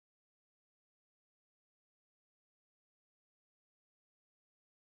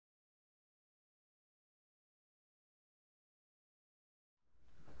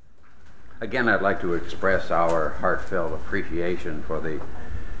Again, I'd like to express our heartfelt appreciation for the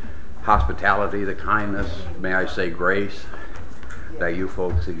hospitality, the kindness, may I say grace, that you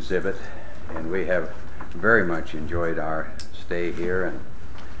folks exhibit. And we have very much enjoyed our stay here, and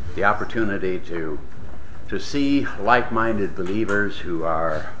the opportunity to see like-minded believers who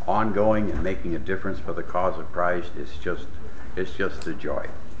are ongoing and making a difference for the cause of Christ is just a joy.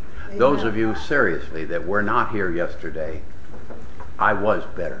 Amen. Those of you, seriously, that were not here yesterday, I was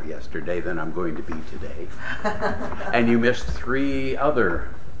better yesterday than I'm going to be today. And you missed 3 other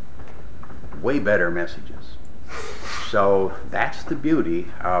way better messages. So that's the beauty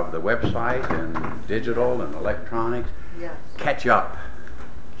of the website and digital and electronics. Yes. Catch up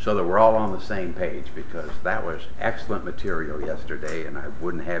so that we're all on the same page, because that was excellent material yesterday and I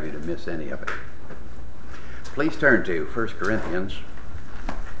wouldn't have you to miss any of it. Please turn to 1 Corinthians.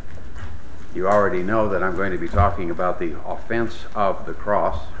 You already know that I'm going to be talking about the offense of the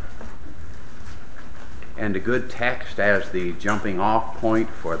cross. And a good text as the jumping off point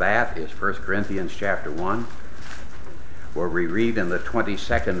for that is 1 Corinthians chapter 1, where we read in the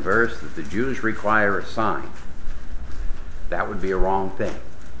 22nd verse that the Jews require a sign. That would be a wrong thing.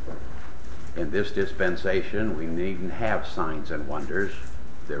 In this dispensation, we needn't have signs and wonders.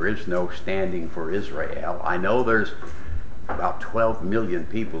 There is no standing for Israel. I know there's about 12 million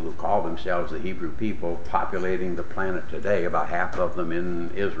people who call themselves the Hebrew people populating the planet today, about half of them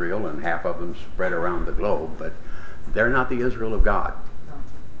in Israel and half of them spread around the globe, but they're not the Israel of God. No.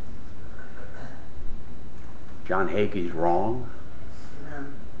 John Hagee's wrong. No.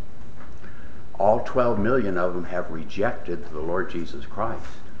 All 12 million of them have rejected the Lord Jesus Christ.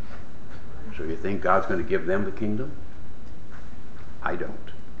 So you think God's going to give them the kingdom? I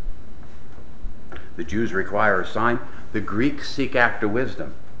don't. The Jews require a sign. The Greeks seek after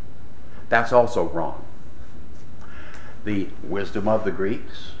wisdom. That's also wrong. The wisdom of the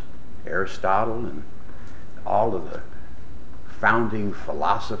Greeks, Aristotle and all of the founding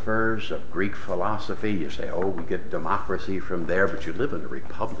philosophers of Greek philosophy, you say, oh, we get democracy from there, but you live in a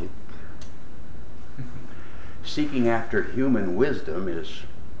republic. Seeking after human wisdom is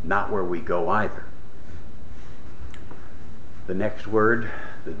not where we go either. The next word,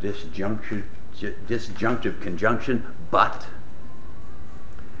 the disjunctive conjunction, but.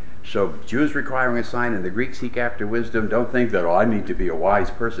 So Jews requiring a sign and the Greeks seek after wisdom. Don't think that, oh, I need to be a wise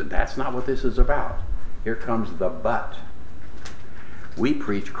person. That's not what this is about. Here comes the but. We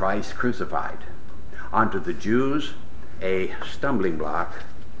preach Christ crucified. Unto the Jews, a stumbling block.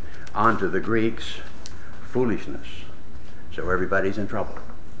 Unto the Greeks, foolishness. So everybody's in trouble.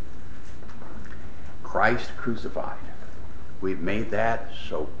 Christ crucified. We've made that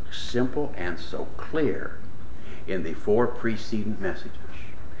so simple and so clear in the 4 preceding messages.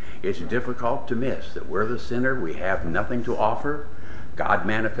 It's difficult to miss that we're the sinner, we have nothing to offer. God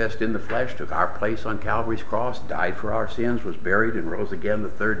manifest in the flesh, took our place on Calvary's cross, died for our sins, was buried, and rose again the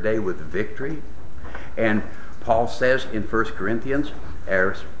 3rd day with victory. And Paul says in 1 Corinthians,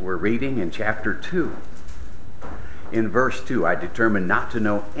 as we're reading in chapter 2, in verse 2, I determined not to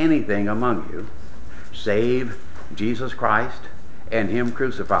know anything among you save Jesus Christ and Him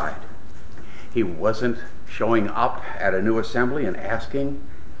crucified. He wasn't showing up at a new assembly and asking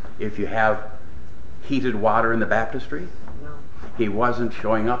if you have heated water in the baptistry. No. He wasn't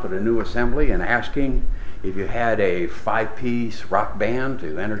showing up at a new assembly and asking if you had a 5-piece rock band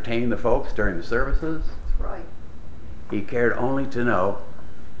to entertain the folks during the services. That's right. He cared only to know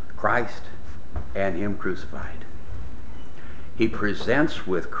Christ and Him crucified. He presents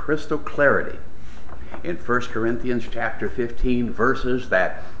with crystal clarity in 1 Corinthians chapter 15 verses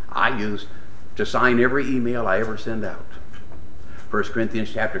that I use to sign every email I ever send out. 1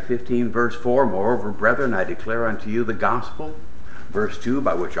 Corinthians chapter 15 verse 4, moreover, brethren, I declare unto you the gospel. Verse 2,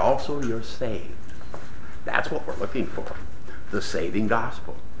 by which also you're saved. That's what we're looking for, the saving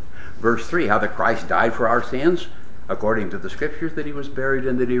gospel. Verse 3, how that Christ died for our sins, according to the Scriptures, that He was buried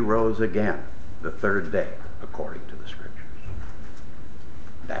and that He rose again the 3rd day, according to the Scriptures.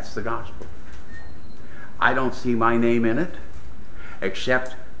 That's the gospel. I don't see my name in it,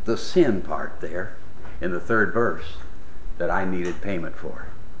 except the sin part there in the 3rd verse that I needed payment for.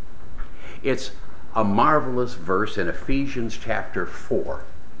 It's a marvelous verse in Ephesians chapter 4,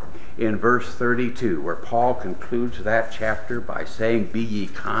 in verse 32, where Paul concludes that chapter by saying, be ye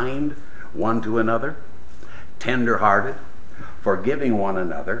kind one to another, tender-hearted, forgiving one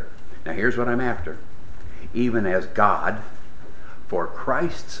another. Now here's what I'm after. Even as God, for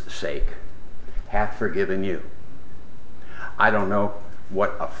Christ's sake, hath forgiven you. I don't know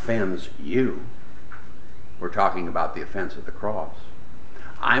what offends you. We're talking about the offense of the cross.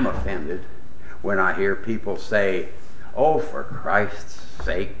 I'm offended when I hear people say, Oh, for Christ's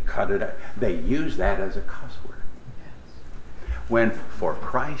sake, cut it out. They use that as a cuss word. When for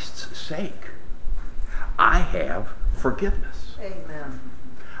Christ's sake, I have forgiveness. Amen.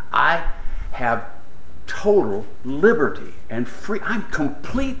 I have total liberty and free. I'm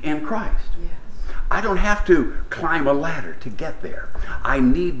complete in Christ. Yes. I don't have to climb a ladder to get there. I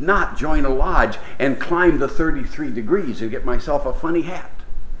need not join a lodge and climb the 33 degrees and get myself a funny hat.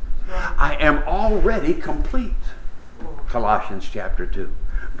 Right. I am already complete. Colossians chapter 2,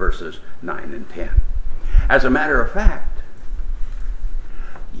 verses 9 and 10. As a matter of fact,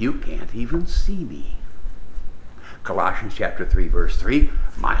 you can't even see me. Colossians chapter 3, verse 3,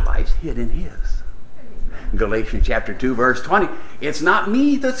 my life's hid in his. Amen. Galatians chapter 2, verse 20, it's not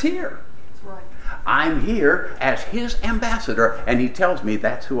me that's here. That's right. I'm here as his ambassador, and he tells me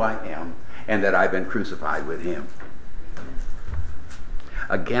that's who I am and that I've been crucified with him.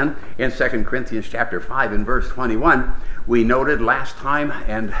 Again, in 2 Corinthians chapter 5 and verse 21, we noted last time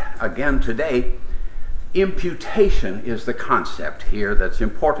and again today, imputation is the concept here that's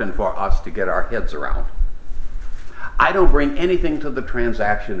important for us to get our heads around. I don't bring anything to the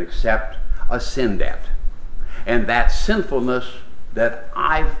transaction except a sin debt. And that sinfulness that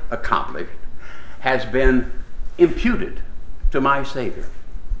I've accomplished has been imputed to my Savior.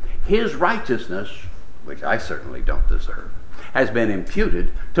 His righteousness, which I certainly don't deserve, has been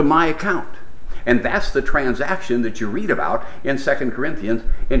imputed to my account. And that's the transaction that you read about in 2 Corinthians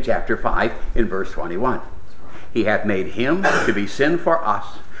in chapter 5 in verse 21. He hath made him to be sin for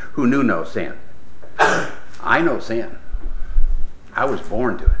us who knew no sin. I know sin. I was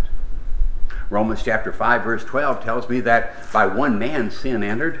born to it. Romans chapter 5 verse 12 tells me that by one man sin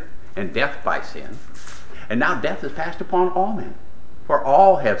entered, and death by sin. And now death is passed upon all men. For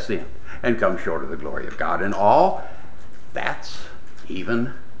all have sinned and come short of the glory of God. And all, that's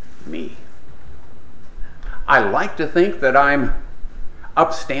even me. I like to think that I'm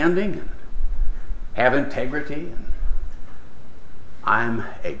upstanding and have integrity, and I'm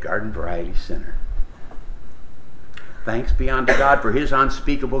a garden variety sinner. Thanks be unto God for his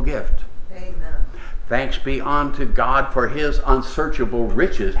unspeakable gift. Amen. Thanks be unto God for his unsearchable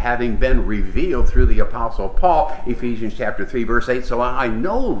riches having been revealed through the Apostle Paul, Ephesians chapter 3, verse 8. So I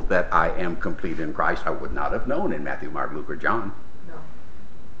know that I am complete in Christ. I would not have known in Matthew, Mark, Luke, or John. No.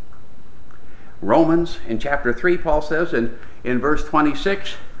 Romans in chapter 3, Paul says in verse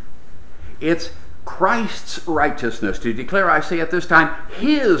 26, it's Christ's righteousness to declare, I say at this time,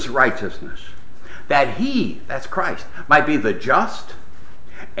 his righteousness, that he, that's Christ, might be the just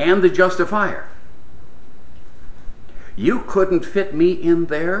and the justifier. You couldn't fit me in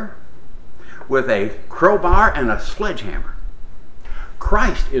there with a crowbar and a sledgehammer.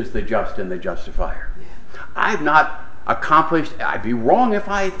 Christ is the just and the justifier. I've not accomplished, I'd be wrong if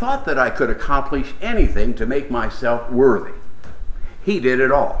I thought that I could accomplish anything to make myself worthy. He did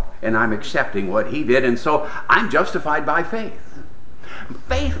it all, and I'm accepting what he did, and so I'm justified by faith.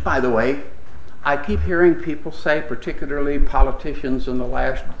 Faith, by the way, I keep hearing people say, particularly politicians in the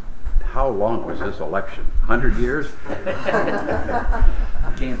last, how long was this election? 100 years?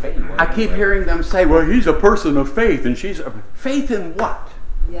 Campaign. I keep hearing them say, well, he's a person of faith, and she's a... Faith in what?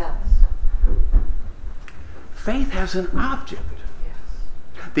 Yes. Faith has an object. Yes.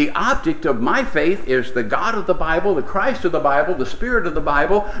 The object of my faith is the God of the Bible, the Christ of the Bible, the Spirit of the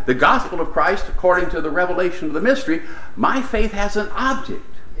Bible, the gospel of Christ according to the revelation of the mystery. My faith has an object.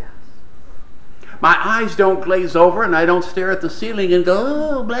 My eyes don't glaze over and I don't stare at the ceiling and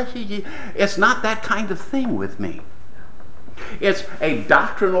go, oh, bless you. It's not that kind of thing with me. It's a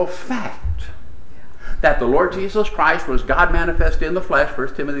doctrinal fact that the Lord Jesus Christ was God manifest in the flesh,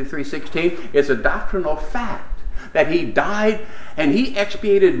 1 Timothy 3:16. It's a doctrinal fact that he died and he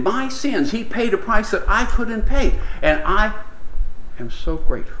expiated my sins. He paid a price that I couldn't pay. And I am so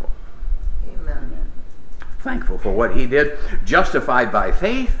grateful. Amen. Thankful for what he did. Justified by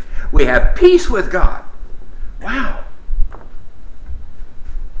faith. We have peace with God. Wow.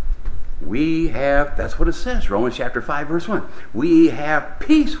 We have, that's what it says, Romans chapter 5, verse 1. We have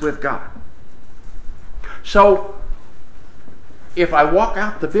peace with God. So, if I walk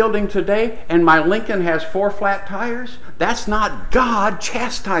out the building today and my Lincoln has 4 flat tires, that's not God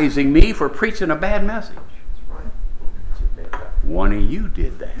chastising me for preaching a bad message. That's right. One of you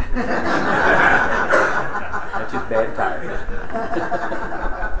did that. That's just bad tires.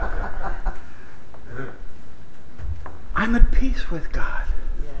 I'm at peace with God.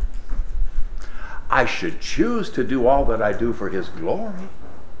 Yes. I should choose to do all that I do for his glory.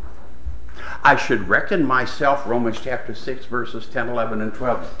 I should reckon myself, Romans chapter 6, verses 10, 11, and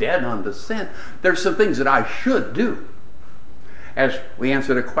 12, dead unto sin. There's some things that I should do. As we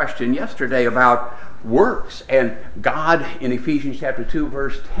answered a question yesterday about works, and God in Ephesians chapter 2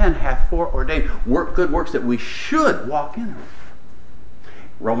 verse 10 hath foreordained good works that we should walk in them.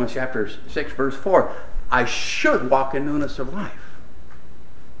 Romans chapter 6 verse 4, I should walk in newness of life.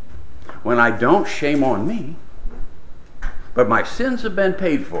 When I don't, shame on me, but my sins have been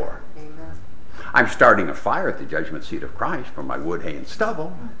paid for. Amen. I'm starting a fire at the judgment seat of Christ for my wood, hay, and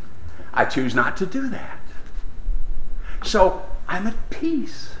stubble. I choose not to do that. So I'm at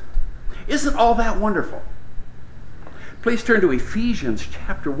peace. Isn't all that wonderful? Please turn to Ephesians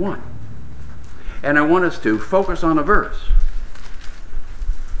chapter 1. And I want us to focus on a verse.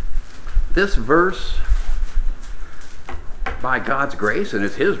 This verse, by God's grace, and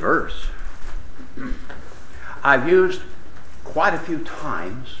it's His verse, I've used quite a few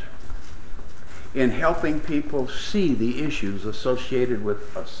times in helping people see the issues associated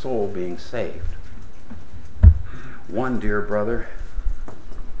with a soul being saved. One dear brother,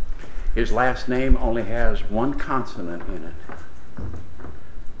 his last name only has one consonant in it.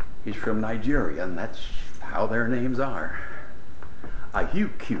 He's from Nigeria, and that's how their names are.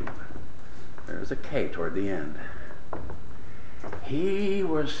 Ayuku. There's a K toward the end. He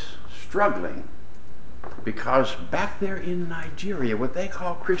was struggling because back there in Nigeria, what they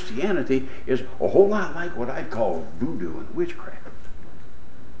call Christianity is a whole lot like what I'd call voodoo and witchcraft.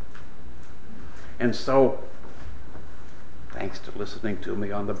 And so, thanks to listening to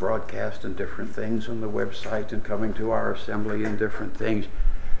me on the broadcast and different things on the website and coming to our assembly and different things,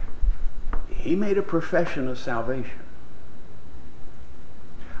 he made a profession of salvation.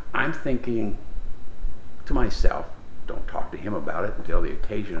 I'm thinking to myself, don't talk to him about it until the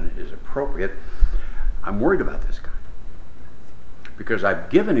occasion is appropriate. I'm worried about this guy because I've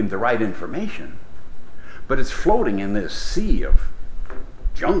given him the right information, but it's floating in this sea of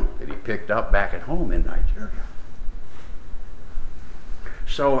junk that he picked up back at home in Nigeria.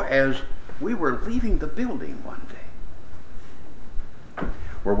 So as we were leaving the building one day,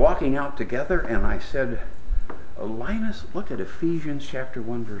 we're walking out together, and I said, Linus, look at Ephesians chapter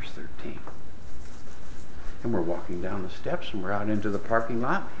 1 verse 13. And we're walking down the steps, and we're out into the parking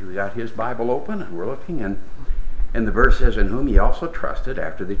lot. He got his Bible open, and we're looking, and the verse says, in whom ye also trusted,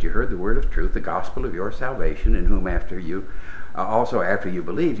 after that you heard the word of truth, the gospel of your salvation, in whom after you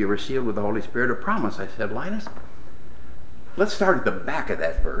believed, you were sealed with the Holy Spirit of promise. I said, Linus, let's start at the back of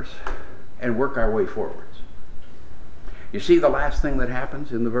that verse and work our way forwards. You see the last thing that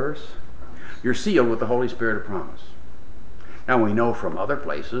happens in the verse? You're sealed with the Holy Spirit of promise. Now we know from other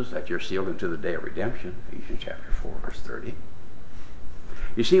places that you're sealed into the day of redemption, Ephesians chapter 4, verse 30.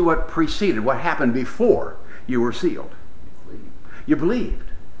 You see what preceded, what happened before you were sealed? You believed.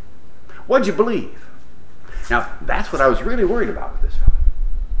 What'd you believe? Now that's what I was really worried about with this fellow.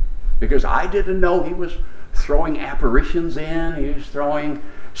 Because I didn't know he was throwing apparitions in, he was throwing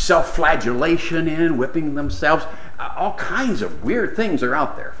self-flagellation in, whipping themselves. All kinds of weird things are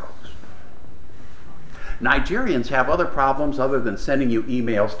out there, folks. Nigerians have other problems other than sending you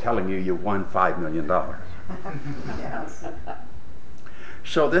emails telling you you won $5 million. Yes.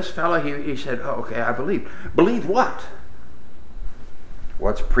 So this fellow, he said, oh, okay, I believe. Believe what?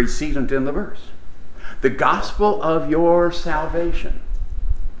 What's precedent in the verse? The gospel of your salvation.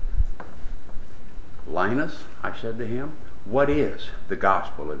 Linus, I said to him, what is the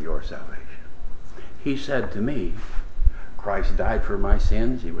gospel of your salvation? He said to me, Christ died for my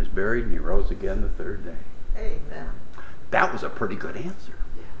sins, he was buried, and he rose again the third day. Amen. That was a pretty good answer.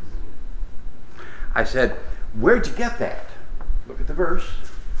 I said, where'd you get that? Look at the verse.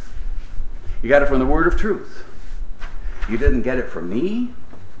 You got it from the word of truth. You didn't get it from me.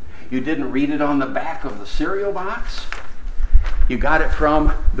 You didn't read it on the back of the cereal box. You got it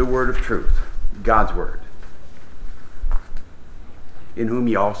from the word of truth, God's word, in whom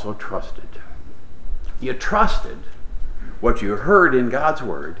you also trusted. You trusted what you heard in God's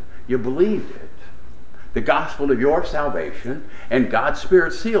word. You believed it. The gospel of your salvation, and God's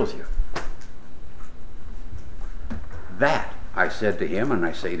Spirit seals you. That, I said to him, and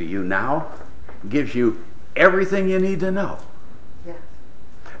I say to you now, gives you everything you need to know. Yes.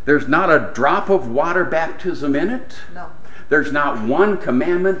 There's not a drop of water baptism in it. No. There's not one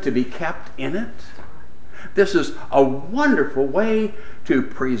commandment to be kept in it. This is a wonderful way to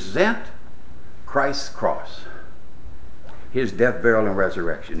present Christ's cross, his death, burial, and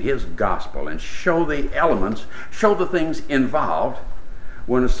resurrection, his gospel, and show the elements, show the things involved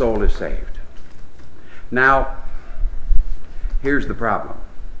when a soul is saved. Now, here's the problem.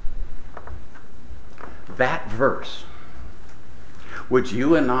 That verse, which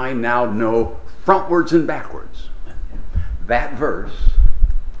you and I now know frontwards and backwards, that verse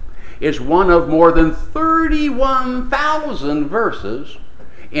is one of more than 31,000 verses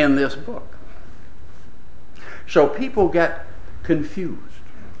in this book. So people get confused.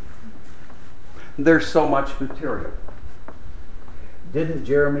 There's so much material. Didn't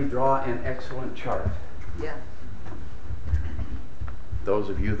Jeremy draw an excellent chart? Yeah. Those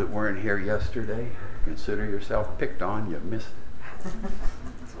of you that weren't here yesterday, consider yourself picked on. You missed it.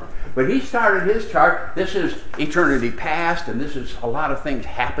 But he started his chart. This is eternity past, and this is a lot of things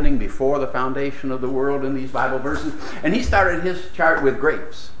happening before the foundation of the world in these Bible verses. And he started his chart with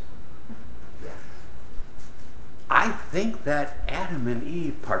grapes. Yeah. I think that Adam and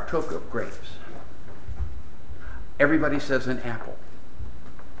Eve partook of grapes. Everybody says an apple.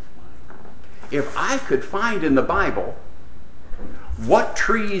 If I could find in the Bible what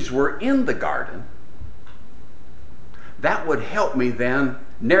trees were in the garden, that would help me then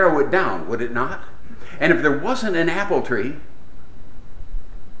narrow it down, would it not? And if there wasn't an apple tree,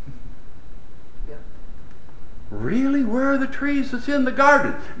 Yeah. really, where are the trees that's in the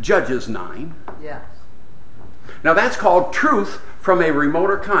garden? Judges 9. Yes. Now that's called truth from a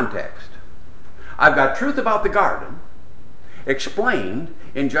remoter context. I've got truth about the garden explained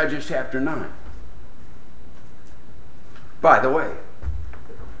in Judges chapter 9. By the way,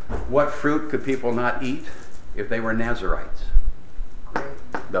 what fruit could people not eat if they were Nazarites? Great.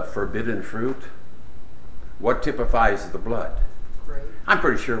 The forbidden fruit. What typifies the blood? Great. I'm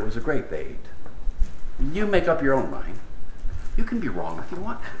pretty sure it was a grape they ate. You make up your own mind. You can be wrong if you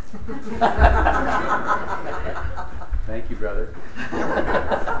want. Thank you, brother.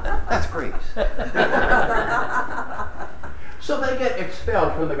 That's grace. So they get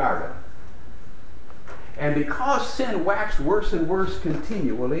expelled from the garden. And because sin waxed worse and worse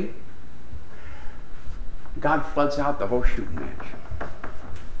continually, God floods out the whole shooting match.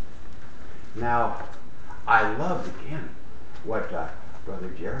 Now, I loved again what Brother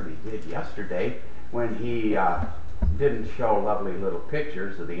Jeremy did yesterday when he didn't show lovely little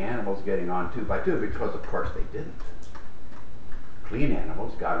pictures of the animals getting on 2 by 2, because of course they didn't. Clean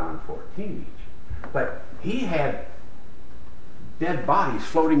animals got on 14 each. But he had dead bodies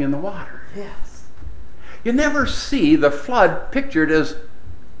floating in the water. Yes. You never see the flood pictured as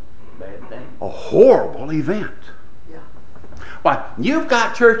Bad thing. a horrible event. Yeah. Why, you've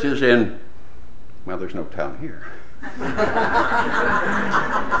got churches in, well, there's no town here.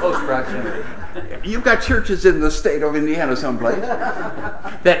 Close proximity. You've got churches in the state of Indiana someplace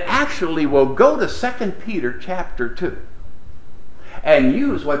that actually will go to 2 Peter chapter 2 and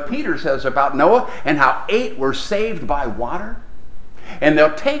use what Peter says about Noah and how 8 were saved by water. And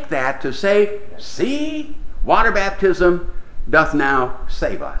they'll take that to say, see, water baptism doth now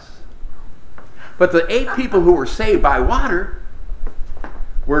save us. But the 8 people who were saved by water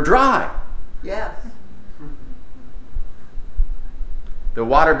were dry. Yes. The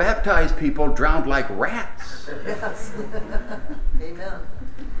water baptized people drowned like rats. Yes. Amen.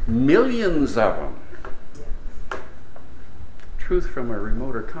 Millions of them. Yeah. Truth from a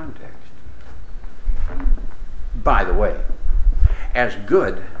remoter context. By the way, as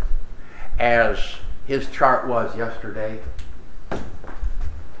good as his chart was yesterday,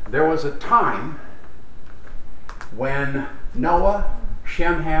 there was a time when Noah,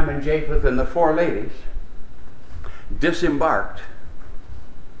 Shem, Ham, and Japheth, and the 4 ladies disembarked.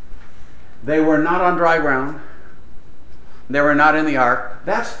 They were not on dry ground. They were not in the ark.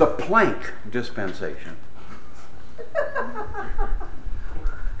 That's the plank dispensation.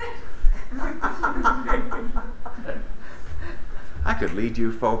 I could lead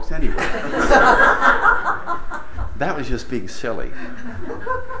you folks anywhere. That was just being silly.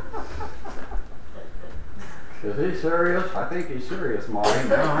 Is he serious? I think he's serious, Molly.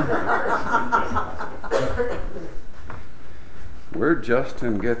 No. We're just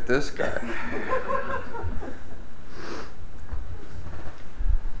to get this guy.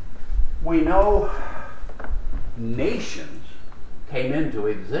 We know nations came into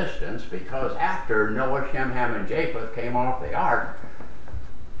existence because after Noah, Shem, Ham, and Japheth came off the ark,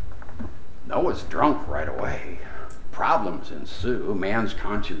 Noah's drunk right away. Problems ensue. Man's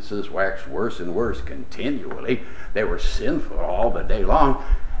consciences wax worse and worse continually. They were sinful all the day long.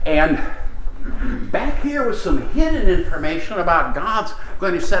 And back here was some hidden information about God's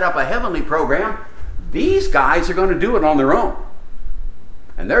going to set up a heavenly program. These guys are going to do it on their own.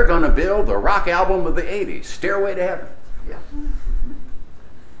 And they're going to build the rock album of the 80s, Stairway to Heaven.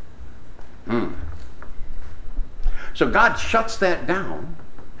 Yeah. So God shuts that down,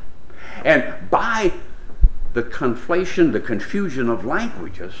 and by the conflation, the confusion of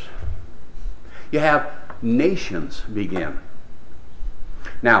languages, you have nations begin.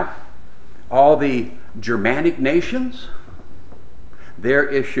 Now, all the Germanic nations, They're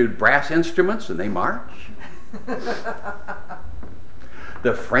issued brass instruments and they march.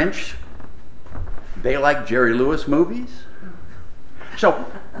 The French, they like Jerry Lewis movies. So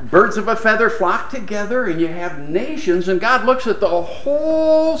birds of a feather flock together, and you have nations, and God looks at the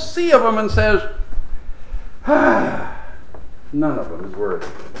whole sea of them and says, none of them is worthy.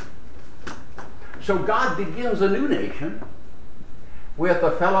 So God begins a new nation with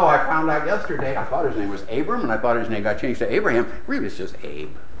a fellow I found out yesterday. I thought his name was Abram, and I thought his name got changed to Abraham. Really, it's just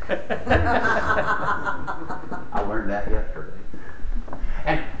Abe. I learned that yesterday.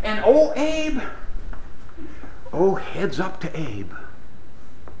 And old Abe, heads up to Abe.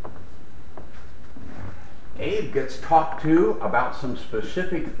 Abe gets talked to about some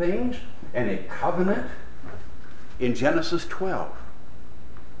specific things and a covenant in Genesis 12.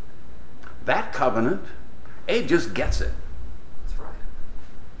 That covenant, Abe just gets it. That's right.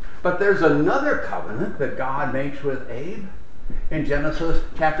 But there's another covenant that God makes with Abe in Genesis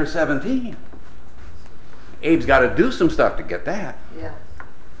chapter 17. Abe's got to do some stuff to get that. Yes.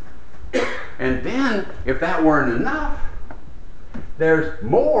 And then, if that weren't enough, there's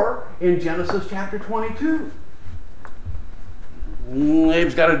more in Genesis chapter 22.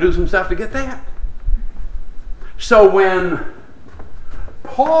 Abe's got to do some stuff to get that. So when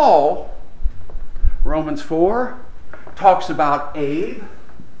Paul, Romans 4, talks about Abe,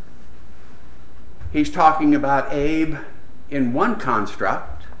 he's talking about Abe in one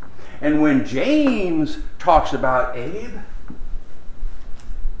construct. And when James talks about Abe,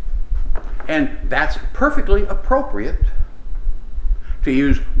 and that's perfectly appropriate to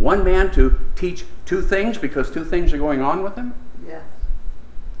use one man to teach two things because two things are going on with him. Yes.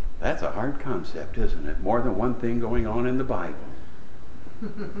 That's a hard concept, isn't it? More than one thing going on in the Bible.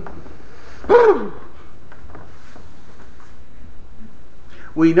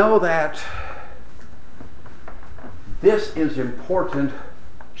 We know that this is important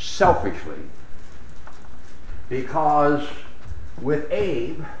selfishly because with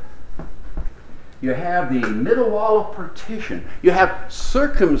Abe, you have the middle wall of partition. You have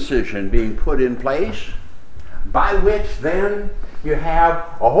circumcision being put in place, by which then you have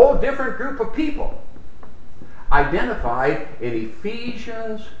a whole different group of people identified in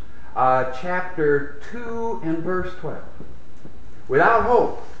Ephesians chapter 2 and verse 12. Without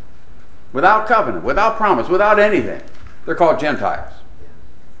hope, without covenant, without promise, without anything. They're called Gentiles.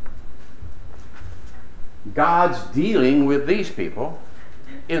 God's dealing with these people,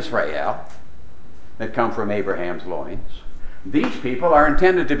 Israel, that come from Abraham's loins. These people are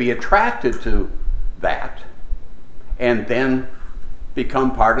intended to be attracted to that and then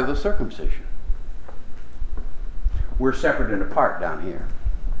become part of the circumcision. We're separate and apart down here.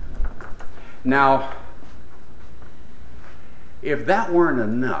 Now, if that weren't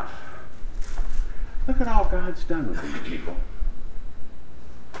enough, look at all God's done with these people.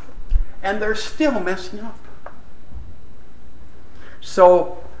 And they're still messing up.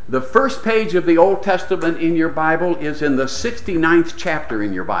 So, the first page of the Old Testament in your Bible is in the 69th chapter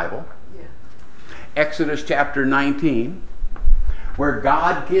in your Bible. Yeah. Exodus chapter 19, where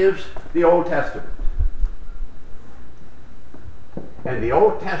God gives the Old Testament. And the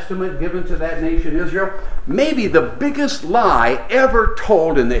Old Testament given to that nation Israel, maybe the biggest lie ever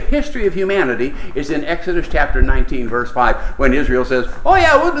told in the history of humanity is in Exodus chapter 19, verse 5, when Israel says, oh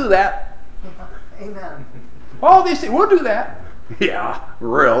yeah, we'll do that. Amen. All these things, we'll do that. Yeah,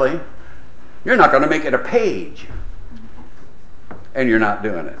 really? You're not going to make it a page. And you're not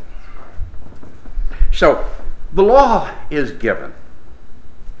doing it. So, the law is given.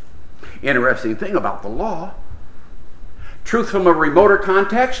 Interesting thing about the law, truth from a remoter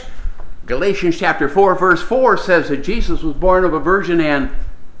context, Galatians chapter 4, verse 4 says that Jesus was born of a virgin and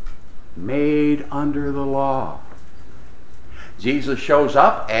made under the law. Jesus shows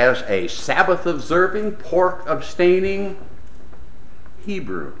up as a Sabbath-observing, pork-abstaining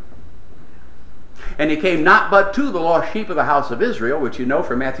Hebrew. And he came not but to the lost sheep of the house of Israel, which you know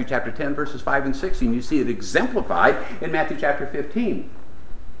from Matthew chapter 10, verses 5 and 6, and you see it exemplified in Matthew chapter 15.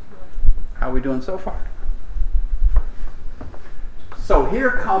 How are we doing so far? So here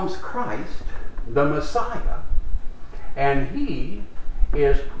comes Christ, the Messiah, and he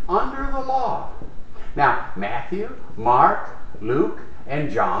is under the law. Now, Matthew, Mark, Luke,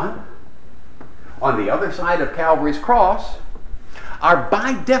 and John, on the other side of Calvary's cross, are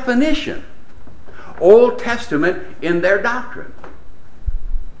by definition Old Testament in their doctrine.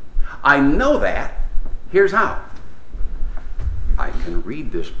 I know that. Here's how. I can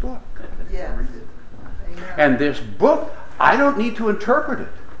read this book. Yes. Amen. And this book, I don't need to interpret it.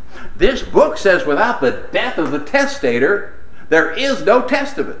 This book says without the death of the testator, there is no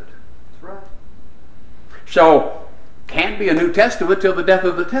testament. That's right. So, Can't be a New Testament till the death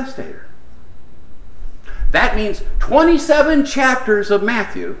of the testator. That means 27 chapters of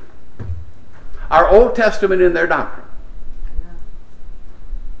Matthew are Old Testament in their doctrine.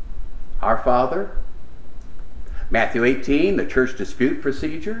 Our Father, Matthew 18, the church dispute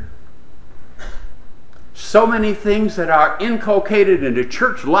procedure. So many things that are inculcated into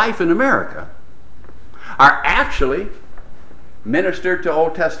church life in America are actually ministered to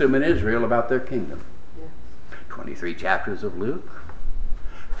Old Testament Israel about their kingdom. 23 chapters of Luke,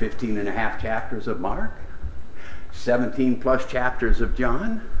 15 and a half chapters of Mark, 17 plus chapters of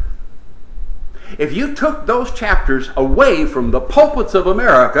John. If you took those chapters away from the pulpits of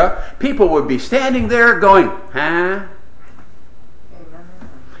America, people would be standing there going, huh?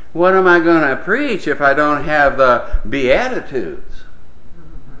 What am I going to preach if I don't have the Beatitudes?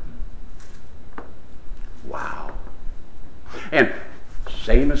 Wow. And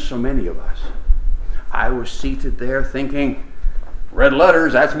same as so many of us, I was seated there thinking, red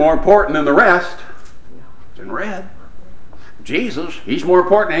letters, that's more important than the rest. It's in red. Jesus, he's more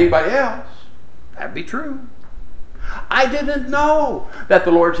important than anybody else. That'd be true. I didn't know that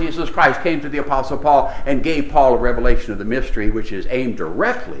the Lord Jesus Christ came to the Apostle Paul and gave Paul a revelation of the mystery which is aimed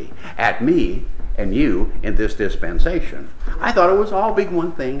directly at me and you in this dispensation. I thought it was all big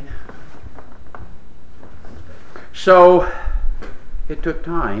one thing. So it took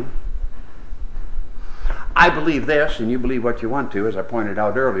time. I believe this, and you believe what you want to. As I pointed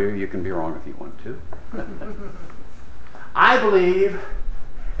out earlier, you can be wrong if you want to. I believe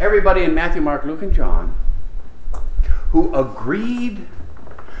everybody in Matthew, Mark, Luke, and John who agreed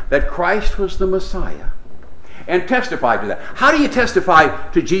that Christ was the Messiah and testified to that. How do you testify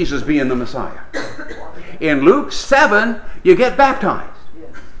to Jesus being the Messiah? In Luke 7, you get baptized.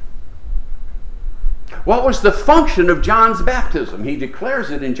 What was the function of John's baptism? He declares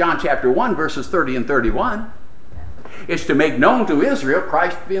it in John chapter 1, verses 30 and 31. It's to make known to Israel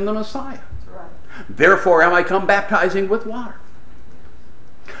Christ being the Messiah. Therefore am I come baptizing with water.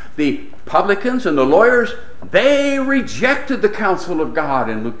 The publicans and the lawyers, they rejected the counsel of God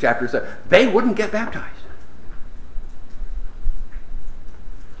in Luke chapter 7. They wouldn't get baptized.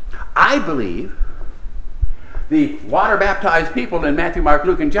 I believe the water-baptized people in Matthew, Mark,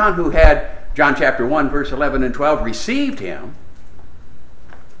 Luke, and John who had John chapter 1, verse 11 and 12, received him.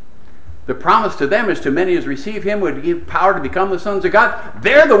 The promise to them is to many as receive him would give power to become the sons of God.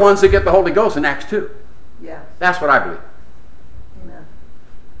 They're the ones that get the Holy Ghost in Acts 2. Yes. That's what I believe. Amen.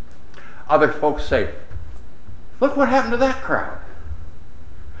 Other folks say, look what happened to that crowd.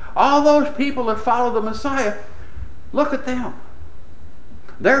 All those people that follow the Messiah, look at them.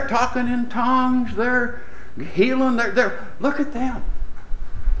 They're talking in tongues, they're healing, look at them.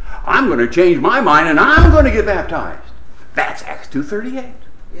 I'm going to change my mind and I'm going to get baptized. That's Acts 2:38.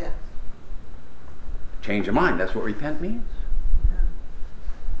 Yes. Change of mind, that's what repent means.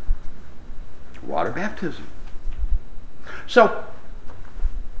 Water baptism. So,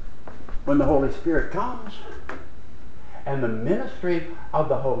 when the Holy Spirit comes, and the ministry of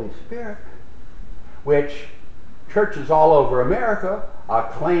the Holy Spirit, which churches all over America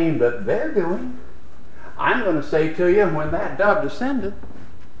claim that they're doing, I'm going to say to you, when that dove descended,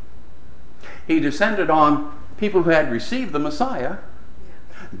 he descended on people who had received the Messiah.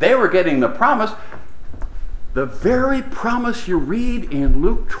 They were getting the promise, the very promise you read in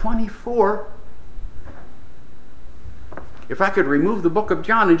Luke 24. If I could remove the book of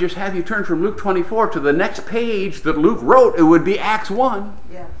John and just have you turn from Luke 24 to the next page that Luke wrote, it would be Acts 1.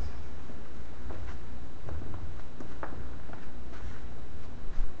 Yes.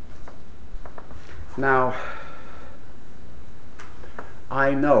 Now,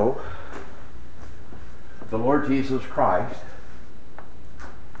 I know the Lord Jesus Christ,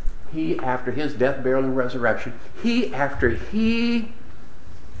 he, after his death, burial, and resurrection, after he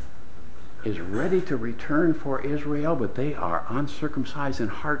is ready to return for Israel, but they are uncircumcised in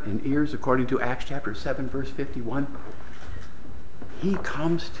heart and ears, according to Acts chapter 7, verse 51, he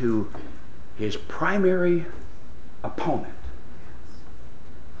comes to his primary opponent,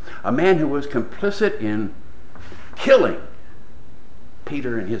 a man who was complicit in killing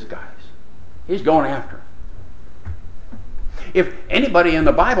Peter and his guys. He's going after him. If anybody in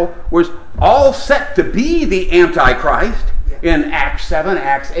the Bible was all set to be the Antichrist in Acts 7,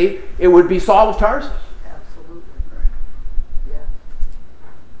 Acts 8, it would be Saul of Tarsus. Absolutely. Yeah.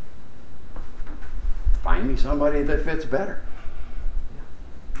 Find me somebody that fits better.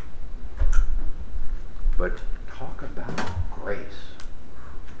 But talk about grace.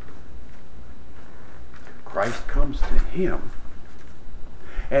 Christ comes to him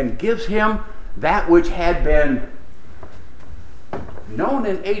and gives him that which had been known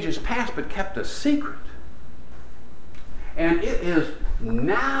in ages past but kept a secret. And it is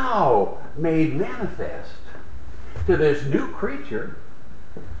now made manifest to this new creature,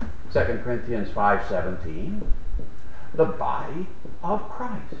 2 Corinthians 5:17, the body of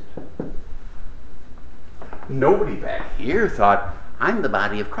Christ. Nobody back here thought, I'm the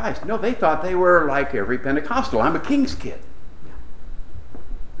body of Christ. No, they thought they were like every Pentecostal. I'm a king's kid.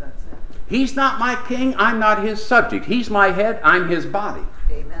 That's it. He's not my king, I'm not his subject. He's my head, I'm his body.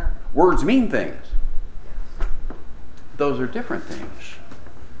 Amen. Words mean things. Those are different things.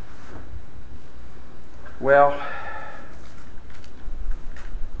 Well,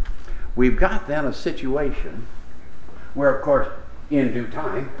 we've got then a situation where, of course, in due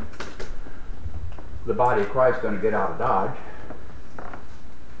time, the body of Christ is going to get out of Dodge.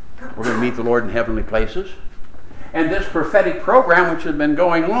 We're going to meet the Lord in heavenly places. And this prophetic program, which has been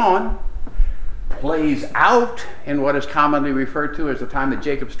going on, plays out in what is commonly referred to as the time of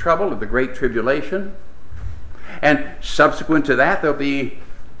Jacob's trouble, of the Great Tribulation. And subsequent to that, there'll be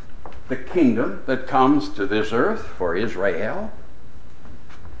the kingdom that comes to this earth for Israel.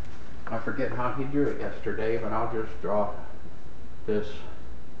 I forget how he drew it yesterday, but I'll just draw this.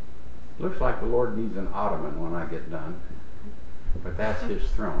 Looks like the Lord needs an ottoman when I get done. But that's his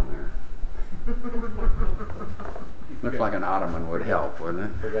throne there. Looks like an ottoman would help, wouldn't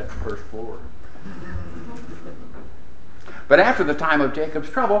it? Forgot the first floor. But after the time of Jacob's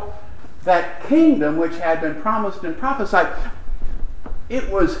trouble, that kingdom which had been promised and prophesied, it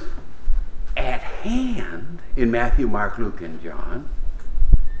was at hand in Matthew, Mark, Luke, and John,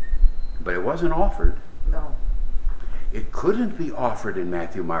 but it wasn't offered. No. It couldn't be offered in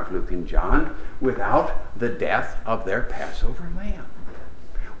Matthew, Mark, Luke, and John without the death of their Passover lamb,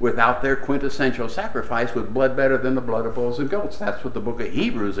 without their quintessential sacrifice with blood better than the blood of bulls and goats. That's what the book of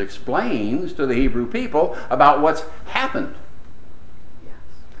Hebrews explains to the Hebrew people about what's happened. Yes.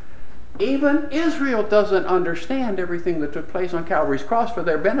 Even Israel doesn't understand everything that took place on Calvary's cross for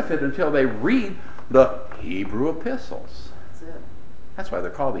their benefit until they read the Hebrew epistles. That's it. That's why they're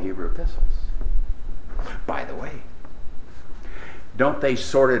called the Hebrew epistles. By the way, don't they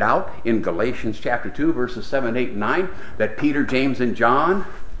sort it out in Galatians chapter 2, verses 7, 8, and 9, that Peter, James, and John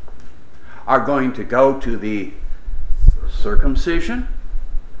are going to go to the circumcision?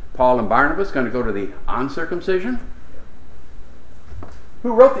 Paul and Barnabas going to go to the uncircumcision?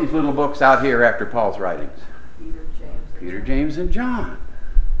 Who wrote these little books out here after Paul's writings? Peter, James, and John.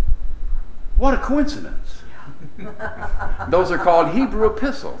 What a coincidence. Those are called Hebrew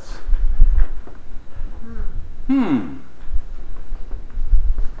epistles.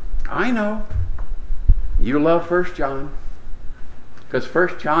 I know. You love 1 John. Because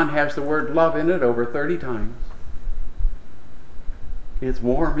 1 John has the word love in it over 30 times. It's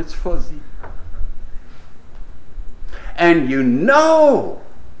warm, it's fuzzy. And you know,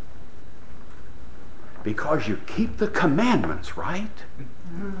 because you keep the commandments, right?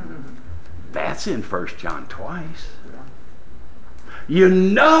 That's in 1 John twice. You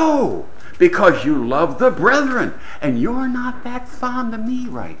know, because you love the brethren, and you're not that fond of me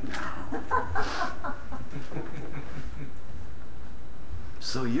right now.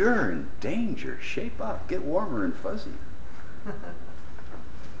 So you're in danger. Shape up. Get warmer and fuzzy.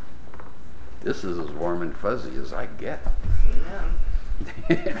 This is as warm and fuzzy as I get.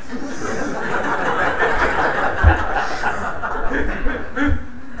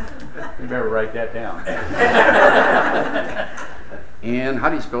 You better write that down. And how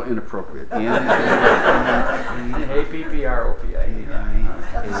do you spell inappropriate? A-P-P-R-O-P-I-E.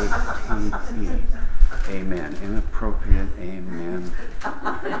 Amen. Inappropriate. Amen.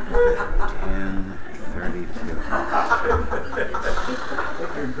 10:32.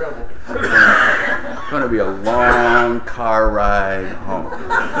 You're in trouble. It's going to be a long car ride home.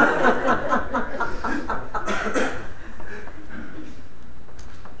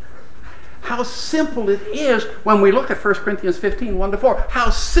 How simple it is when we look at 1 Corinthians 15, 1-4. How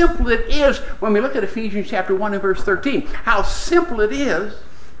simple it is when we look at Ephesians chapter 1 and verse 13. How simple it is.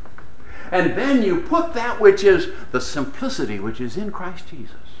 And then you put that which is the simplicity which is in Christ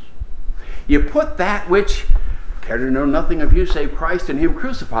Jesus. You put that which, care to know nothing of you save Christ and Him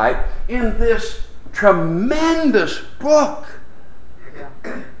crucified, in this tremendous book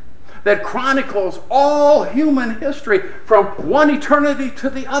that chronicles all human history from one eternity to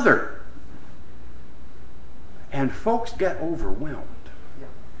the other. And folks get overwhelmed.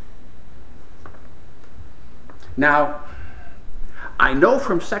 Now, I know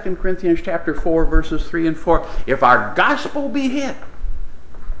from 2 Corinthians chapter 4, verses 3 and 4, if our gospel be hid,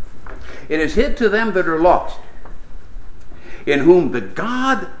 it is hid to them that are lost, in whom the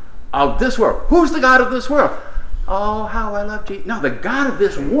God of this world, who's the God of this world? Oh, how I love Jesus. No, the God of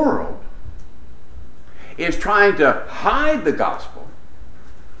this world is trying to hide the gospel,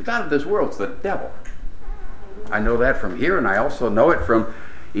 the God of this world is the devil. I know that from here, and I also know it from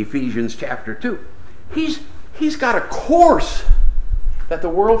Ephesians chapter 2. He's got a course that the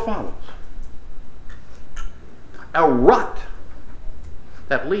world follows. A rut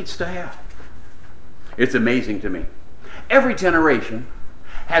that leads to hell. It's amazing to me. Every generation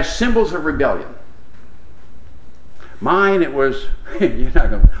has symbols of rebellion. Mine, it was, you're not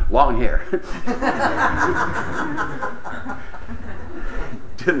going to, long hair.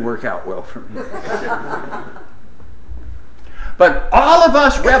 Didn't work out well for me. But all of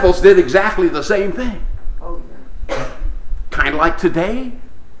us rebels did exactly the same thing. Oh, yeah. Kind of like today.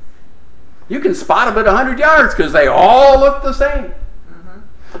 You can spot them at 100 yards because they all look the same.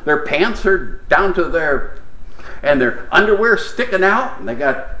 Their pants are down to their underwear sticking out, and they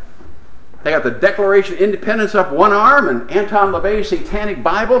got the Declaration of Independence up one arm and Anton LaVey's Satanic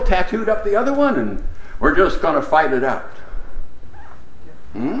Bible tattooed up the other one, and we're just going to fight it out.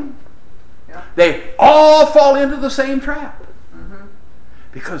 Yeah. They all fall into the same trap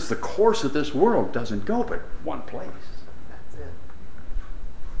because the course of this world doesn't go but one place. That's it.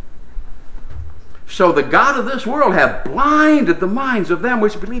 So the God of this world hath blinded the minds of them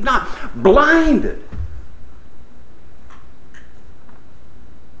which believe not. Blinded.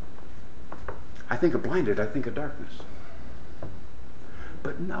 I think of blinded, I think of darkness.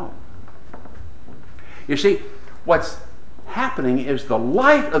 But no. You see, what's happening is the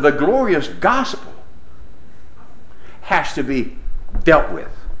light of the glorious gospel has to be dealt with.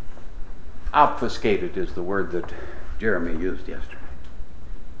 Obfuscated is the word that Jeremy used yesterday.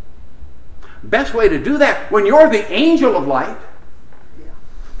 Best way to do that when you're the angel of light,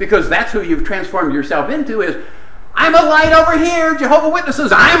 because that's who you've transformed yourself into, is I'm a light over here. Jehovah's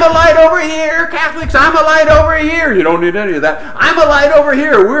Witnesses, I'm a light over here. Catholics, I'm a light over here. You don't need any of that. I'm a light over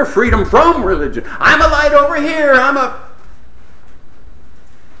here. We're freedom from religion. I'm a light over here.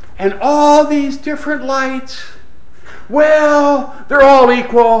 And all these different lights, well, they're all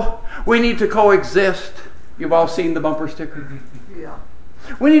equal. We need to coexist. You've all seen the bumper sticker. Yeah.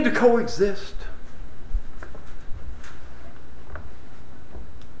 We need to coexist.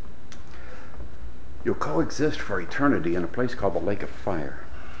 You'll coexist for eternity in a place called the lake of fire.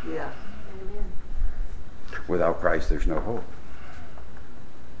 Yeah. Without Christ, there's no hope.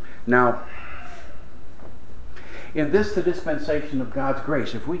 Now, in this, the dispensation of God's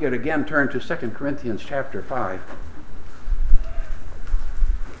grace, if we could again turn to 2 Corinthians chapter 5.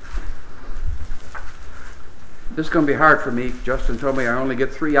 This is going to be hard for me. Justin told me I only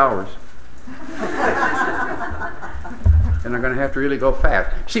get 3 hours. And I'm going to have to really go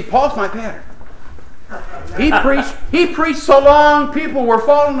fast. See, Paul's my pattern. He preached so long, people were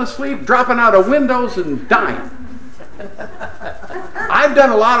falling asleep, dropping out of windows and dying. I've done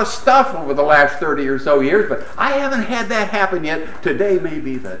a lot of stuff over the last 30 or so years, but I haven't had that happen yet. Today may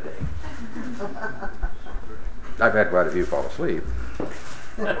be the day. I've had quite a few fall asleep.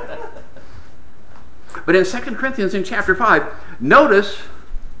 But in 2 Corinthians in chapter 5, notice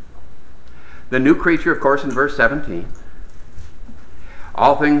the new creature, of course, in verse 17.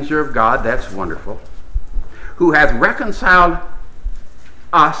 All things are of God, that's wonderful, who hath reconciled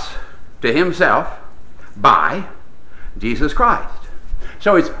us to himself by Jesus Christ.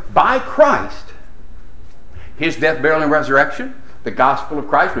 So it's by Christ, his death, burial, and resurrection, the gospel of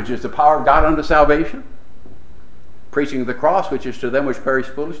Christ, which is the power of God unto salvation, preaching of the cross, which is to them which perish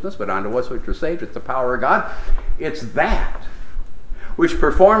foolishness, but unto us which are saved, it's the power of God. It's that which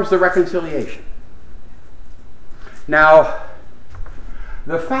performs the reconciliation. Now,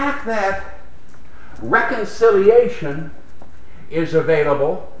 the fact that reconciliation is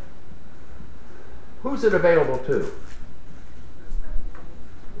available, who's it available to?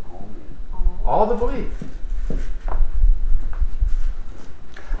 All the believers.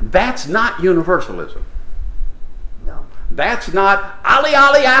 That's not universalism. No. That's not ollie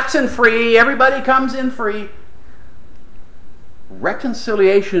ollie oxen free, everybody comes in free.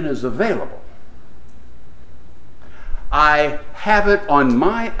 Reconciliation is available. I have it on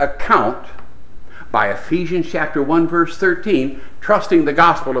my account by Ephesians chapter 1 verse 13, trusting the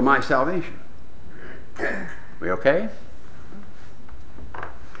gospel of my salvation. We okay?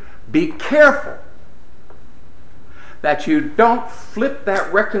 Be careful that you don't flip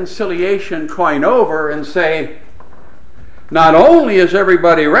that reconciliation coin over and say, not only is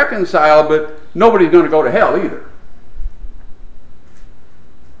everybody reconciled, but nobody's going to go to hell either.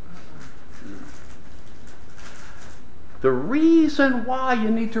 The reason why you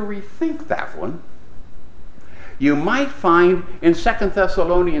need to rethink that one, you might find in 2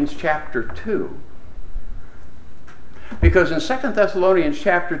 Thessalonians chapter 2. Because in 2 Thessalonians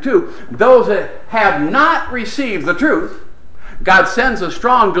chapter 2, those that have not received the truth, God sends a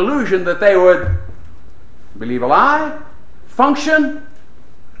strong delusion that they would believe a lie, function,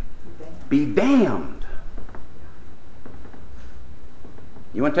 be damned.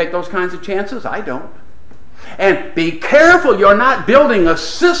 You want to take those kinds of chances? I don't. And be careful you're not building a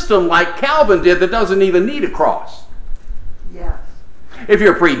system like Calvin did that doesn't even need a cross. Yes. If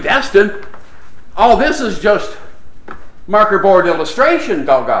you're predestined, all this is just marker board illustration,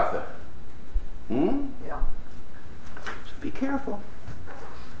 Golgotha. Yeah. So be careful.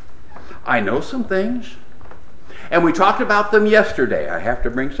 I know some things. And we talked about them yesterday. I have to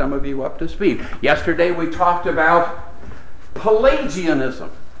bring some of you up to speed. Yesterday we talked about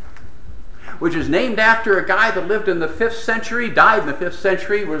Pelagianism, which is named after a guy that lived in the 5th century, died in the 5th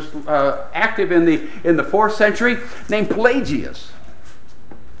century, was active in the 4th century, named Pelagius.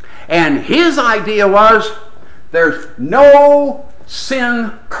 And his idea was there's no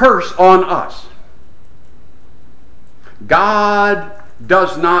sin curse on us. God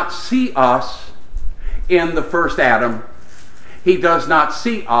does not see us in the first Adam. He does not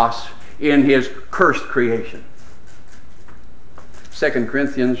see us in his cursed creation. 1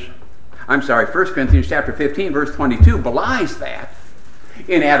 Corinthians chapter 15, verse 22 belies that.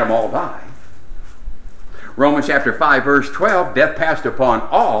 In Adam all die. Romans chapter 5, verse 12, death passed upon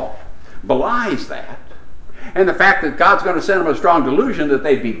all, belies that. And the fact that God's going to send them a strong delusion that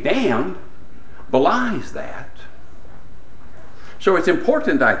they'd be damned belies that. So it's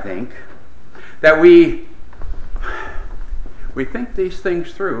important, I think, that we think these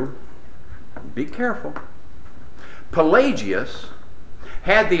things through. Be careful. Pelagius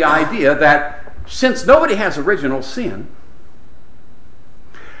had the idea that since nobody has original sin,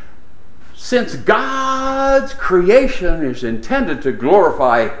 since God's creation is intended to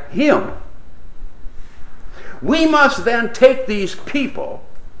glorify him, we must then take these people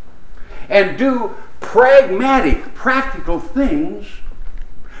and do pragmatic, practical things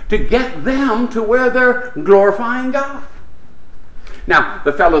to get them to where they're glorifying God. Now,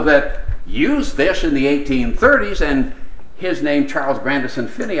 the fellow that used this in the 1830s, and his name Charles Grandison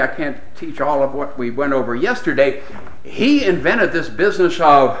Finney, I can't teach all of what we went over yesterday, he invented this business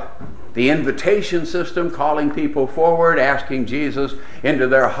of the invitation system, calling people forward, asking Jesus into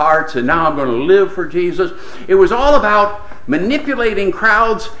their hearts, and now I'm going to live for Jesus. It was all about manipulating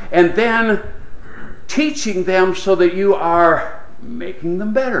crowds and then teaching them so that you are making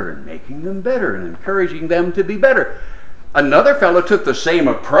them better and making them better and encouraging them to be better. Another fellow took the same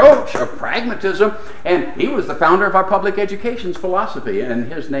approach of pragmatism, and he was the founder of our public education's philosophy,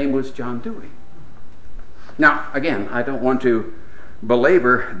 and his name was John Dewey. Now, again, I don't want to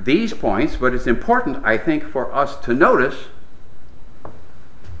belabor these points, but it's important, I think, for us to notice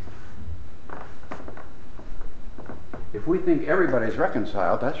if we think everybody's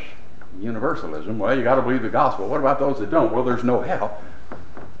reconciled, that's universalism. Well, you got to believe the gospel. What about those that don't? Well, there's no hell.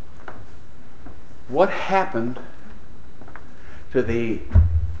 What happened to the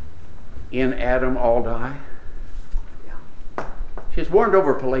in Adam all die? Yeah. She's warned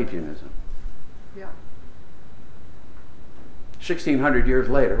over Pelagianism. Yeah. 1600 years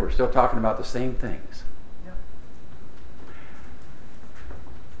later, we're still talking about the same things. Yeah.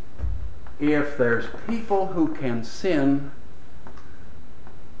 If there's people who can sin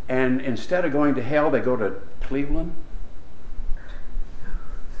and instead of going to hell, they go to Cleveland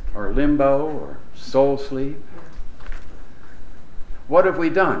or limbo or soul sleep, what have we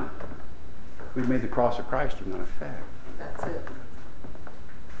done? We've made the cross of Christ of none effect. That's it.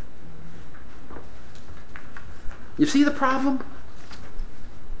 You see the problem?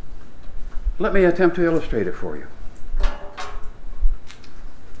 Let me attempt to illustrate it for you.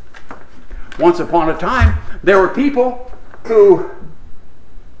 Once upon a time, there were people who,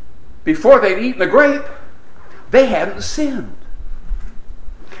 before they'd eaten the grape, they hadn't sinned.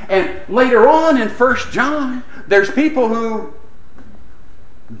 And later on in 1 John, there's people who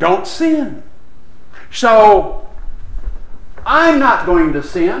don't sin. So, I'm not going to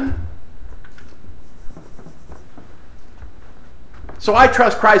sin. So I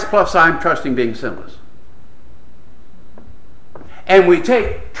trust Christ plus I'm trusting being sinless. And we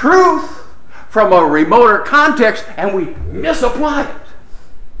take truth from a remoter context and we misapply it.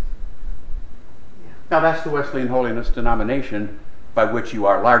 Now that's the Wesleyan Holiness denomination by which you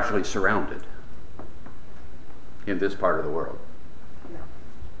are largely surrounded in this part of the world.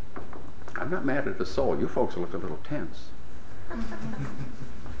 I'm not mad at the soul. You folks look a little tense.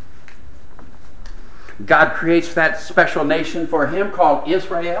 God creates that special nation for him called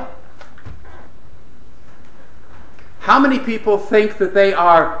Israel. How many people think that they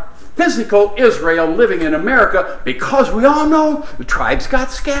are physical Israel living in America, because we all know the tribes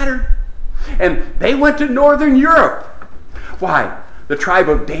got scattered. And they went to northern Europe. Why? The tribe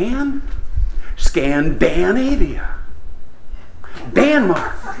of Dan, Scandinavia,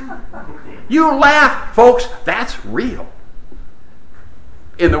 Denmark. You laugh, folks, that's real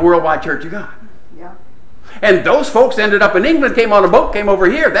in the worldwide Church of God. Yeah. And those folks ended up in England, came on a boat, came over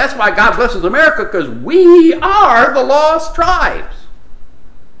here. That's why God blesses America, because we are the lost tribes.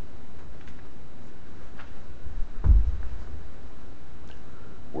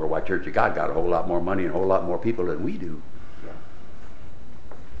 Worldwide Church of God got a whole lot more money and a whole lot more people than we do.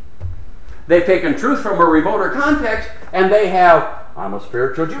 They've taken truth from a remoter context, and they have, I'm a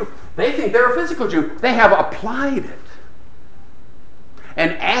spiritual Jew. They think they're a physical Jew. They have applied it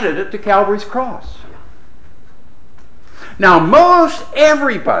and added it to Calvary's cross. Now, most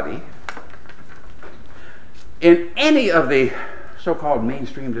everybody in any of the so-called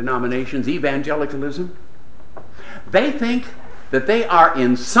mainstream denominations, evangelicalism, they think that they are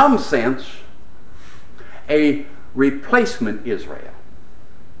in some sense a replacement Israel.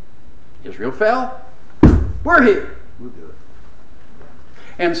 Israel fell, we're here, we'll do it.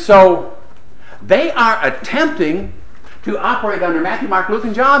 And so they are attempting to operate under Matthew, Mark, Luke,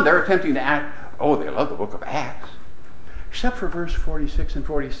 and John. They're attempting to act, oh, they love the book of Acts. Except for verse 46 and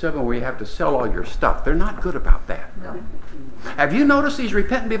 47 where you have to sell all your stuff. They're not good about that. No. Have you noticed these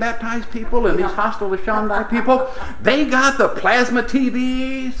repent and be baptized people and these hostile to Shaddai people? They got the plasma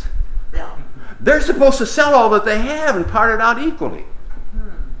TVs. Yeah. They're supposed to sell all that they have and part it out equally.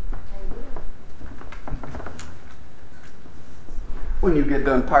 When you get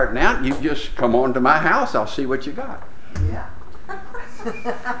done parting out, you just come on to my house. I'll see what you got. Yeah.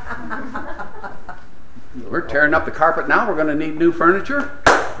 We're tearing up the carpet now. We're going to need new furniture.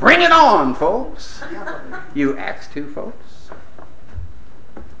 Bring it on, folks. You Acts 2 folks.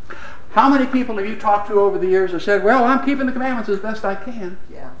 How many people have you talked to over the years that said, well, I'm keeping the commandments as best I can?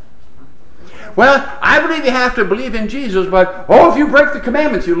 Yeah. Well, I believe you have to believe in Jesus, but, oh, if you break the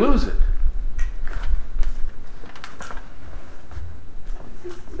commandments, you lose it.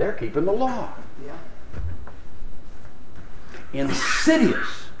 They're keeping the law. Yeah.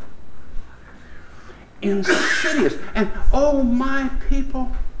 Insidious. Insidious. And oh my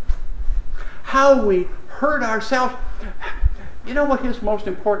people, how we hurt ourselves. You know what his most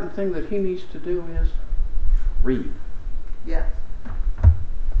important thing that he needs to do is? Read. Yeah.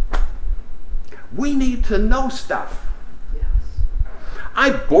 We need to know stuff. Yes.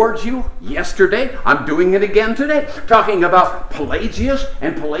 I bored you yesterday. I'm doing it again today. Talking about Pelagius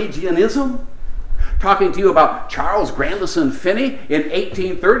and Pelagianism. Talking to you about Charles Grandison Finney in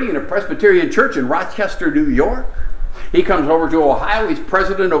 1830 in a Presbyterian church in Rochester, New York. He comes over to Ohio. He's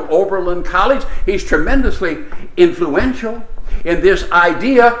president of Oberlin College. He's tremendously influential in this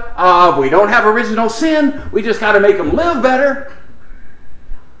idea of we don't have original sin. We just got to make them live better.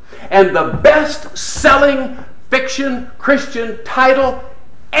 And the best-selling fiction Christian title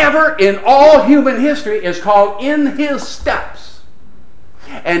ever in all human history is called In His Steps.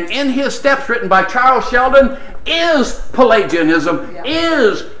 And In His Steps, written by Charles Sheldon, is Pelagianism,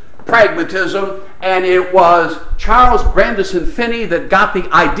 is pragmatism, and it was Charles Grandison Finney that got the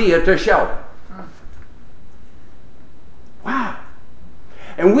idea to Sheldon. Wow.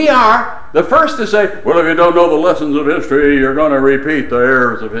 And we are the first to say, well, if you don't know the lessons of history, you're going to repeat the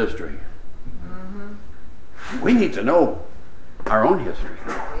errors of history. We need to know our own history.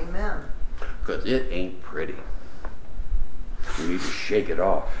 Amen. Because it ain't pretty. We need to shake it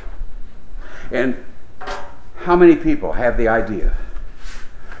off. And how many people have the idea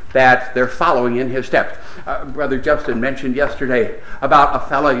that they're following in his steps? Brother Justin mentioned yesterday about a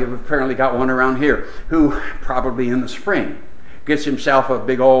fellow, you've apparently got one around here, who probably in the spring gets himself a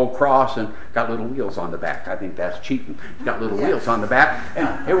big old cross and got little wheels on the back. I think that's cheating. He's got little wheels on the back.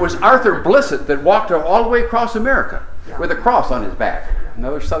 And it was Arthur Blissett that walked all the way across America with a cross on his back.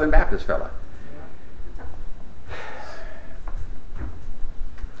 Another Southern Baptist fellow.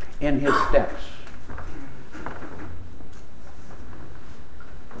 In his steps.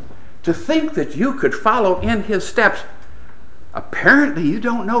 To think that you could follow in his steps, apparently you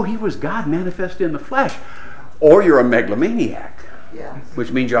don't know he was God manifest in the flesh. Or you're a megalomaniac. Yeah.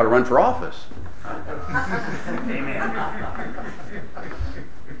 Which means you ought to run for office. Amen.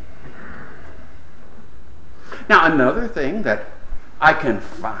 Now, another thing that I can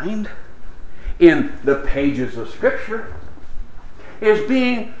find in the pages of Scripture is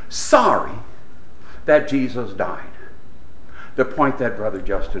being sorry that Jesus died. The point that Brother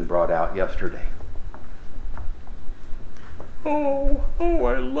Justin brought out yesterday. Oh,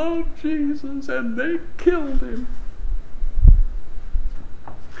 I love Jesus, and they killed him.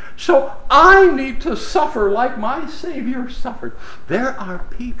 So I need to suffer like my Savior suffered. There are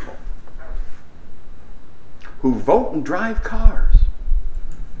people who vote and drive cars,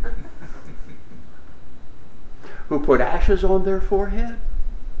 who put ashes on their forehead,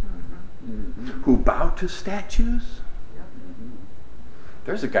 who bow to statues.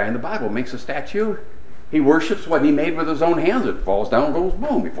 There's a guy in the Bible who makes a statue. He worships what he made with his own hands. It falls down, goes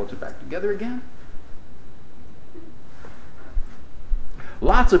boom. He puts it back together again.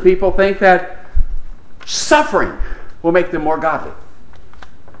 Lots of people think that suffering will make them more godly.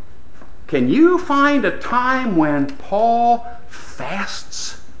 Can you find a time when Paul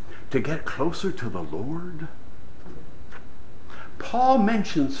fasts to get closer to the Lord? Paul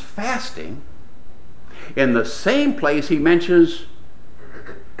mentions fasting in the same place he mentions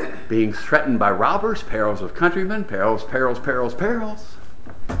being threatened by robbers, perils of countrymen, perils.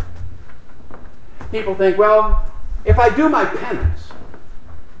 People think, well, if I do my penance,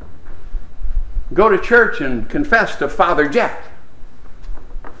 go to church and confess to Father Jack.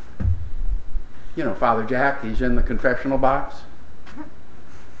 You know Father Jack, he's in the confessional box.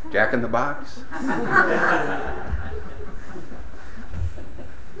 Jack in the box.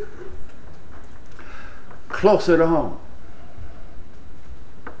 Close at home.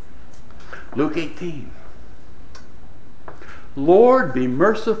 Luke 18. Lord, be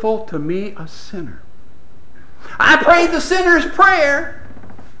merciful to me, a sinner. I prayed the sinner's prayer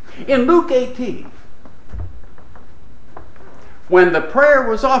in Luke 18. When the prayer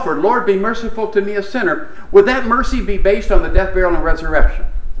was offered, Lord, be merciful to me, a sinner, would that mercy be based on the death, burial, and resurrection?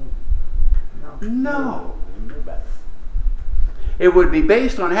 No. It would be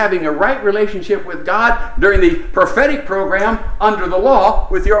based on having a right relationship with God during the prophetic program under the law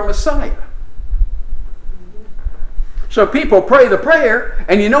with your Messiah. So people pray the prayer,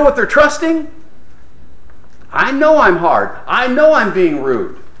 and you know what they're trusting? I know I'm hard. I know I'm being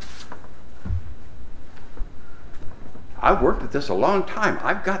rude. I've worked at this a long time.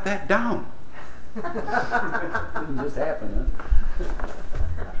 I've got that down. Didn't just happen,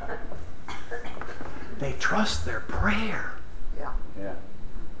 huh? They trust their prayer. Yeah.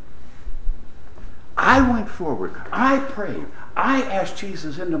 I went forward. I prayed. I asked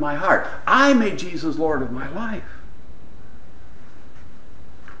Jesus into my heart. I made Jesus Lord of my life.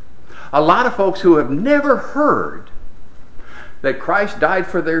 A lot of folks who have never heard that Christ died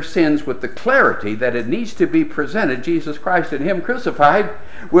for their sins with the clarity that it needs to be presented, Jesus Christ and Him crucified,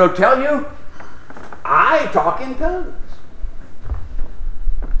 will tell you, I talk in tongues.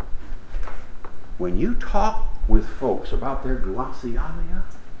 When you talk with folks about their glossolalia,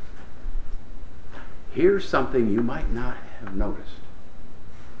 here's something you might not have noticed.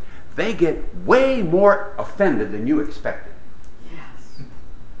 They get way more offended than you expected. Yes.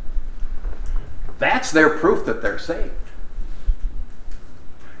 That's their proof that they're saved.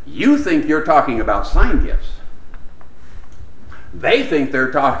 You think you're talking about sign gifts. They think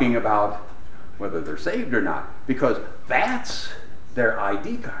they're talking about whether they're saved or not, because that's their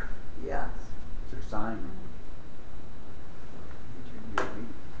ID card. Yes. It's their sign.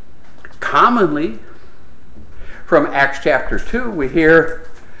 Commonly, from Acts chapter 2, we hear,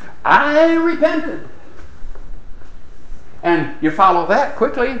 I repented. And you follow that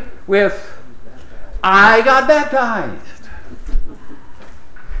quickly with, I got baptized.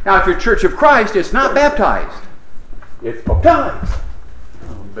 Now, if you're Church of Christ, it's not baptized. It's baptized.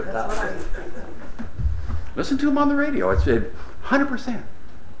 That's what I think. Listen to them on the radio. It's 100%.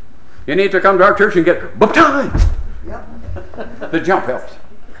 You need to come to our church and get baptized. Yep. The jump helps.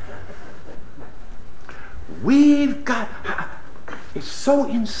 We've got, it's so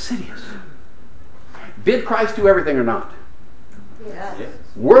insidious. Did Christ do everything or not? Yes. Yes.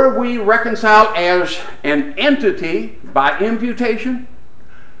 Were we reconciled as an entity by imputation?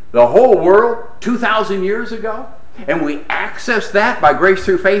 The whole world 2,000 years ago? And we access that by grace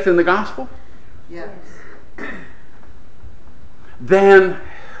through faith in the gospel? Yes. Then,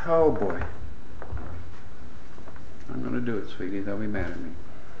 oh boy. I'm going to do it, sweetie. They'll be mad at me.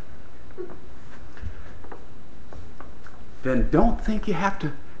 Then don't think you have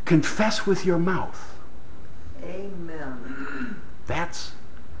to confess with your mouth. Amen. That's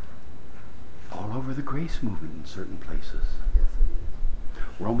all over the grace movement in certain places. Yes, it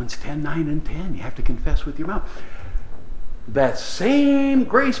is. Romans 10, 9, and 10. You have to confess with your mouth. That same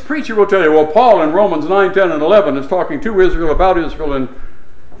grace preacher will tell you, well, Paul in Romans 9, 10, and 11 is talking to Israel about Israel. And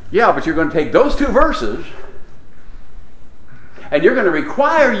yeah, but you're going to take those two verses and you're going to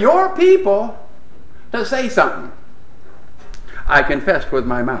require your people to say something. I confessed with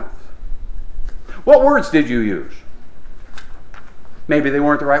my mouth. What words did you use? Maybe they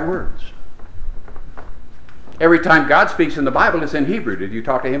weren't the right words. Every time God speaks in the Bible, it's in Hebrew. Did you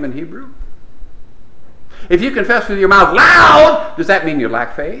talk to him in Hebrew? If you confess with your mouth loud, does that mean you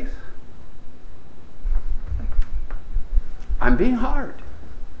lack faith? I'm being hard.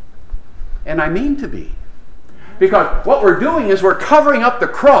 And I mean to be. Because what we're doing is we're covering up the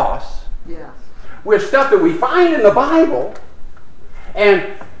cross with stuff that we find in the Bible,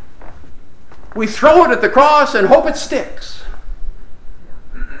 and we throw it at the cross and hope it sticks.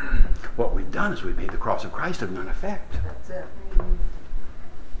 What we've done is we've made the cross of Christ of none effect. That's it.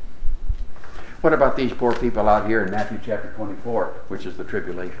 What about these poor people out here in Matthew chapter 24, which is the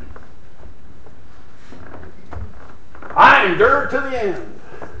tribulation? I endured to the end.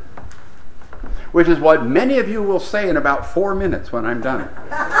 Which is what many of you will say in about 4 minutes when I'm done.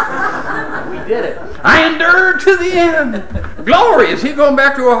 We did it. I endured to the end. Glory, is he going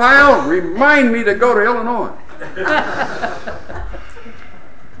back to Ohio? Remind me to go to Illinois.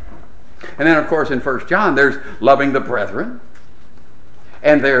 And then, of course, in 1 John, there's loving the brethren.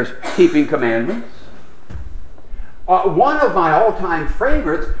 And there's keeping commandments. One of my all-time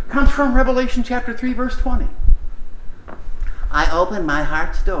favorites comes from Revelation chapter 3, verse 20. I open my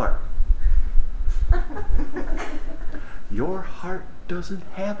heart's door. Your heart doesn't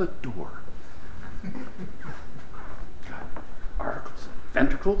have a door. Got articles,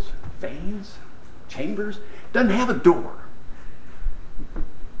 ventricles, veins, chambers. Doesn't have a door.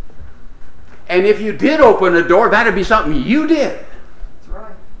 And if you did open a door, that'd be something you did. That's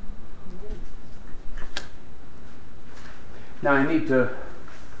right. Now I need to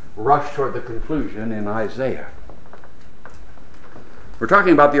rush toward the conclusion in Isaiah. We're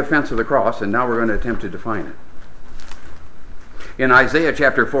talking about the offense of the cross, and now we're going to attempt to define it. In Isaiah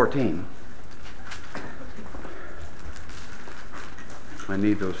chapter 14, I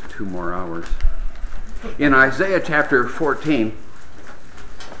need those 2 more hours. In Isaiah chapter 14,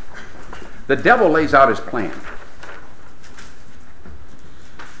 the devil lays out his plan.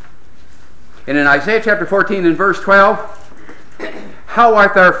 And in Isaiah chapter 14 and verse 12, how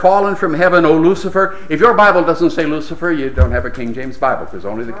art thou fallen from heaven, O Lucifer? If your Bible doesn't say Lucifer, you don't have a King James Bible, because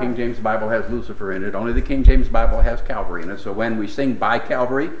only the King James Bible has Lucifer in it. Only the King James Bible has Calvary in it. So when we sing by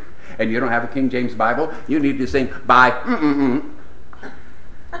Calvary, and you don't have a King James Bible, you need to sing by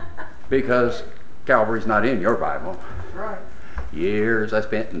because Calvary's not in your Bible. Right. Years I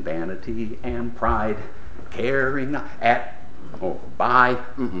spent in vanity and pride, caring not by.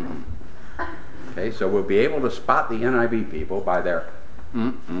 Okay, so we'll be able to spot the NIV people by their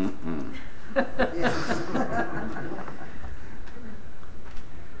Yes.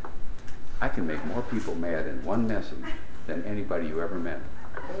 I can make more people mad in one message than anybody you ever met.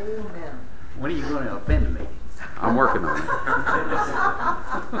 Amen. When are you going to offend me? I'm working on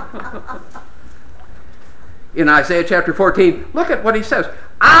it. In Isaiah chapter 14, look at what he says.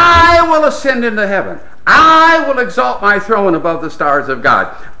 I will ascend into heaven. I will exalt my throne above the stars of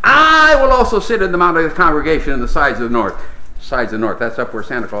God. I will also sit in the mount of the congregation in the sides of the north. Sides of the north, that's up where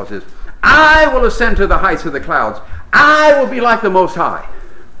Santa Claus is. I will ascend to the heights of the clouds. I will be like the Most High.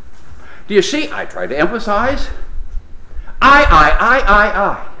 Do you see? I tried to emphasize.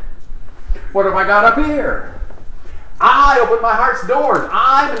 I. What have I got up here? I opened my heart's doors.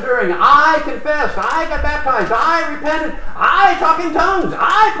 I'm enduring. I confessed. I got baptized. I repented. I talk in tongues.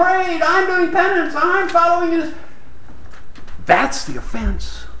 I prayed. I'm doing penance. I'm following this. That's the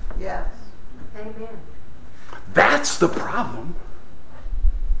offense. Yes. Amen. That's the problem.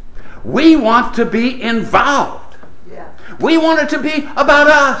 We want to be involved. Yeah. We want it to be about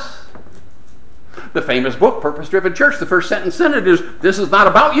us. The famous book, Purpose Driven Church, the first sentence in it is, this is not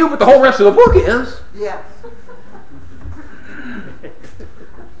about you, but the whole rest of the book is. Yes.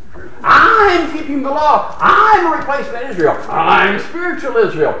 I'm keeping the law. I'm a replacement Israel. I'm spiritual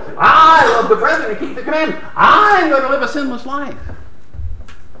Israel. I love the brethren and keep the commandments. I'm going to live a sinless life.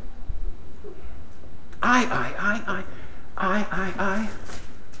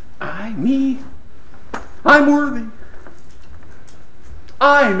 Me. I'm worthy.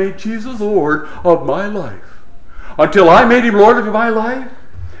 I made Jesus Lord of my life. Until I made him Lord of my life,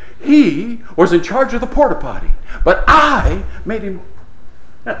 he was in charge of the porta potty. But I made him.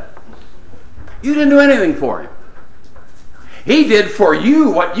 You didn't do anything for him. He did for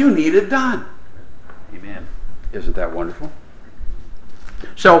you what you needed done. Amen. Isn't that wonderful?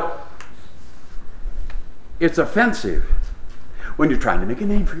 So, it's offensive when you're trying to make a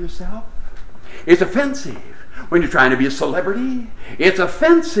name for yourself. It's offensive when you're trying to be a celebrity. It's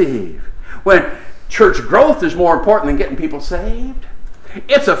offensive when church growth is more important than getting people saved.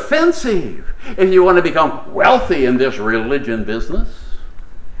 It's offensive if you want to become wealthy in this religion business,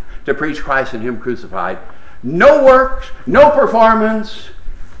 to preach Christ and him crucified. No works, no performance,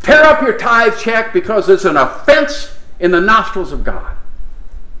 Tear up your tithe check because it's an offense in the nostrils of God.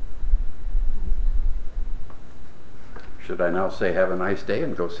 Should I now say have a nice day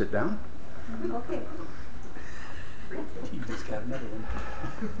and go sit down? Okay. You just got another one.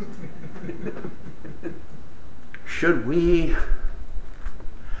 Should we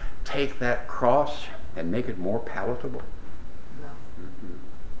take that cross and make it more palatable? No.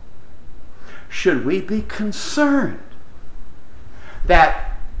 Should we be concerned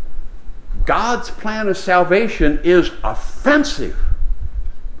that God's plan of salvation is offensive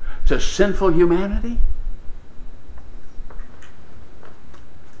to sinful humanity?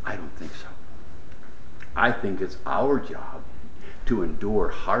 I don't think so. I think it's our job to endure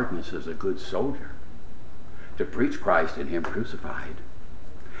hardness as a good soldier, to preach Christ and Him crucified.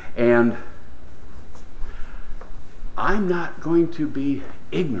 And I'm not going to be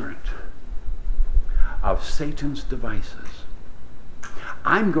ignorant of Satan's devices.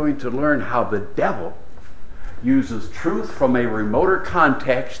 I'm going to learn how the devil uses truth from a remoter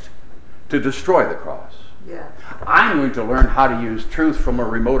context to destroy the cross. Yeah. I'm going to learn how to use truth from a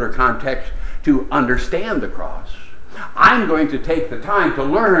remoter context to understand the cross. I'm going to take the time to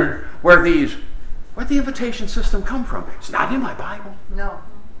learn where the invitation system come from. It's not in my Bible. No.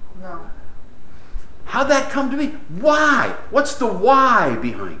 No. How'd that come to be? Why? What's the why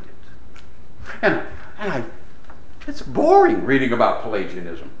behind it? It's boring reading about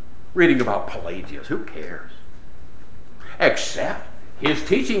Pelagianism, reading about Pelagius. Who cares? Except his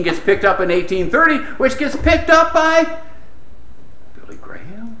teaching gets picked up in 1830, which gets picked up by Billy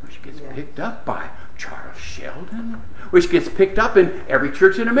Graham, which gets picked up by Charles Sheldon, which gets picked up in every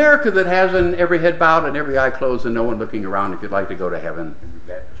church in America that has every head bowed and every eye closed and no one looking around. If you'd like to go to heaven,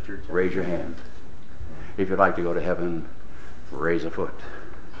 Baptist church. raise your hand. If you'd like to go to heaven, raise a foot.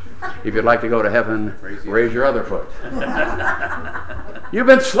 If you'd like to go to heaven, raise your other foot. You've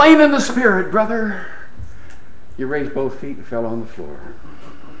been slain in the Spirit, brother. You raised both feet and fell on the floor.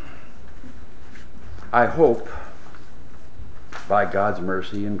 I hope, by God's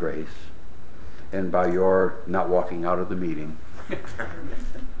mercy and grace, and by your not walking out of the meeting,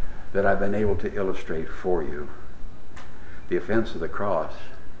 that I've been able to illustrate for you the offense of the cross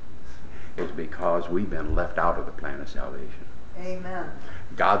is because we've been left out of the plan of salvation. Amen.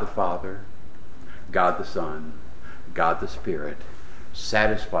 God the Father, God the Son, God the Spirit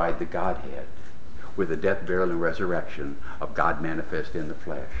satisfied the Godhead with the death, burial, and resurrection of God manifest in the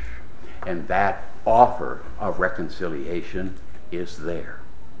flesh. And that offer of reconciliation is there.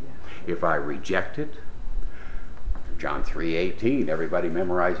 If I reject it, John 3:18, everybody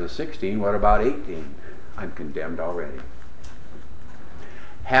memorizes 16, what about 18? I'm condemned already.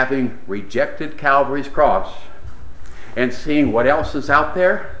 Having rejected Calvary's cross and seeing what else is out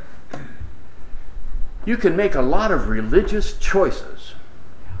there, you can make a lot of religious choices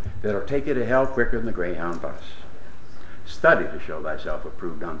that'll take you to hell quicker than the Greyhound bus. Study to show thyself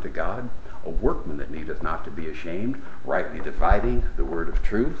approved unto God, a workman that needeth not to be ashamed, rightly dividing the word of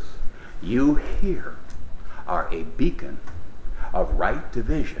truth. You here are a beacon of right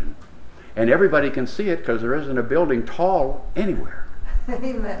division, and everybody can see it because there isn't a building tall anywhere.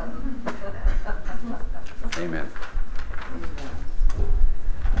 Amen. Amen. Amen.